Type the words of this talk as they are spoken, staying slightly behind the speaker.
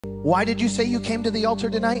Why did you say you came to the altar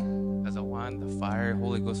tonight? Because I want the fire,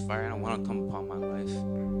 Holy Ghost fire, and I want to come upon my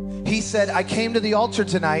life. He said, I came to the altar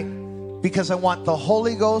tonight because I want the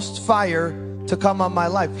Holy Ghost fire to come on my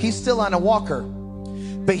life. He's still on a walker,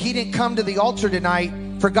 but he didn't come to the altar tonight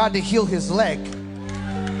for God to heal his leg.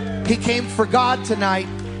 He came for God tonight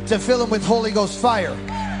to fill him with Holy Ghost fire.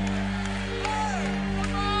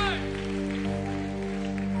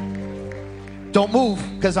 Don't move,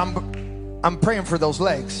 because I'm praying for those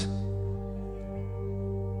legs.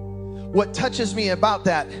 What touches me about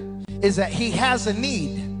that is that he has a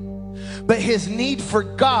need, but his need for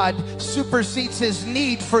God supersedes his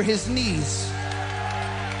need for his knees.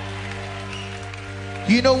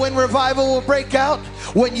 You know when revival will break out?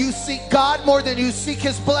 When you seek God more than you seek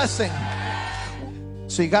his blessing.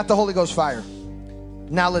 So you got the Holy Ghost fire.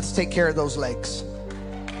 Now let's take care of those legs.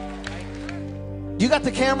 You got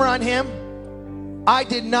the camera on him? I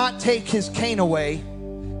did not take his cane away.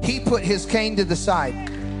 He put his cane to the side.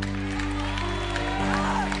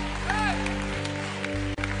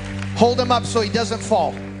 Hold him up so he doesn't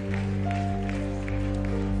fall.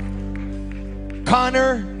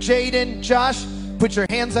 Connor, Jaden, Josh, put your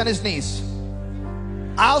hands on his knees.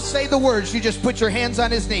 I'll say the words, you just put your hands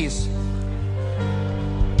on his knees.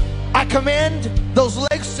 I command those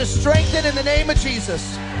legs to strengthen in the name of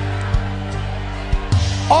Jesus.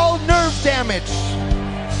 All nerve damage,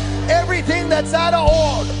 everything that's out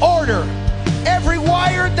of order, every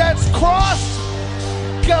wire that's crossed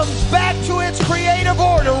comes back to its creative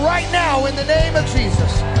order right now in the name of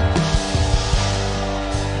Jesus.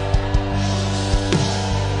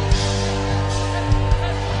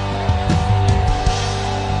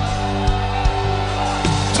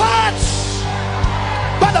 Touch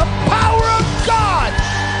by the power of God.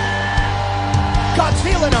 God's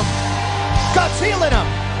healing them. God's healing them.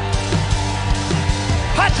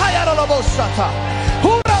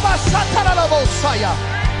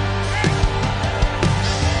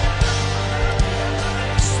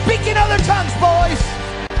 Speak in other tongues, boys.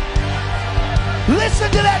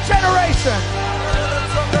 Listen to that generation.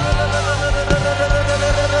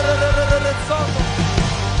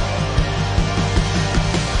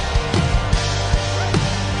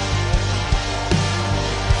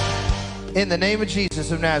 In the name of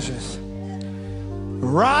Jesus of Nazareth,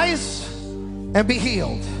 rise and be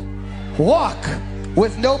healed. Walk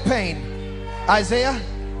with no pain. Isaiah,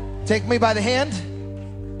 take me by the hand.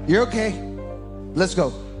 You're okay. Let's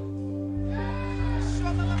go.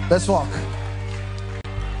 Let's walk.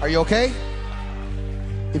 Are you okay?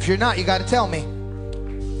 If you're not, you got to tell me.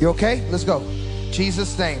 You okay? Let's go.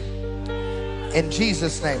 Jesus' name. In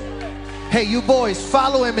Jesus' name. Hey, you boys,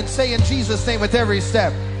 follow him and say in Jesus' name with every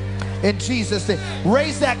step. In Jesus' name.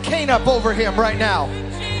 Raise that cane up over him right now.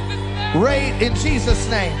 Raise in Jesus'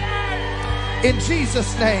 name. In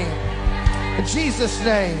Jesus' name. In Jesus'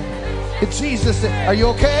 name. In Jesus' name. Are you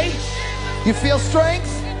okay? You feel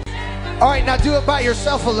strength? All right, now do it by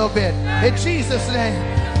yourself a little bit. In Jesus' name.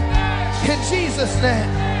 In Jesus' name.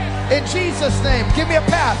 In Jesus' name. Give me a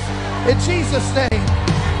path. In Jesus' name.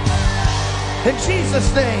 In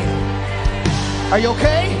Jesus' name. Are you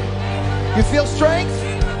okay? You feel strength?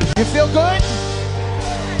 You feel good?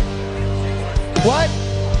 What?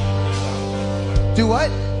 Do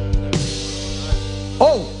what?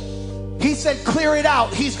 Oh, he said clear it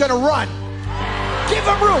out. He's going to run. Give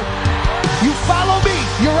him room. You follow me.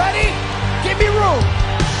 You ready? Give me room.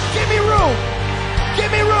 Give me room.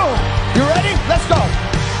 Give me room. You ready? Let's go.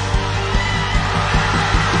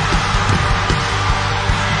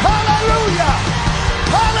 Hallelujah.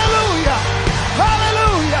 Hallelujah.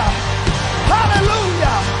 Hallelujah.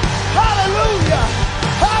 Hallelujah. Hallelujah.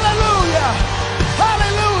 Hallelujah.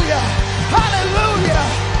 Hallelujah. Hallelujah.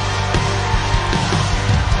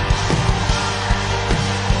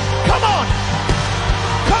 Come on.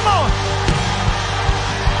 Come on.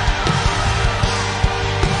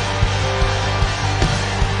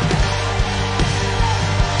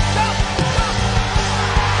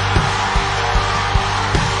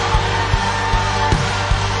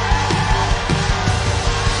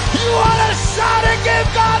 You want to shout and give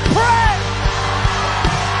God praise?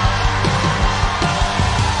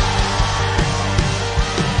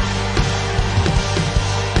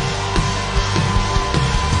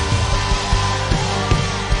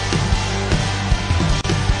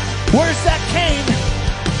 Where's that cane?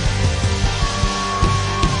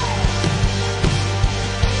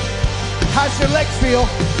 How's your legs feel?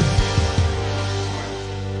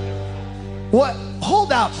 What?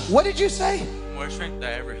 Hold up. What did you say? More strength than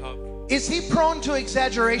I ever have. Is he prone to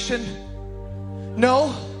exaggeration?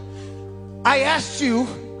 No. I asked you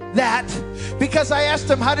that because I asked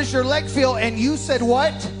him, how does your leg feel? And you said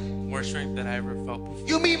what? More strength than I ever felt before.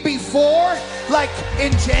 You mean before? Like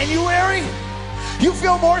in January? You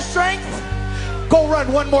feel more strength? Go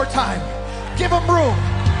run one more time. Give him room.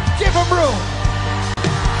 Give him room.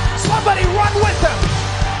 Somebody run with him.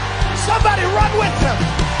 Somebody run with him.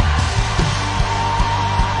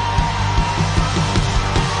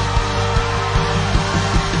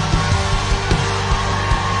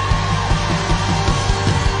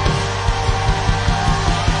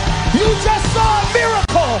 You just saw a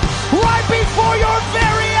miracle right before your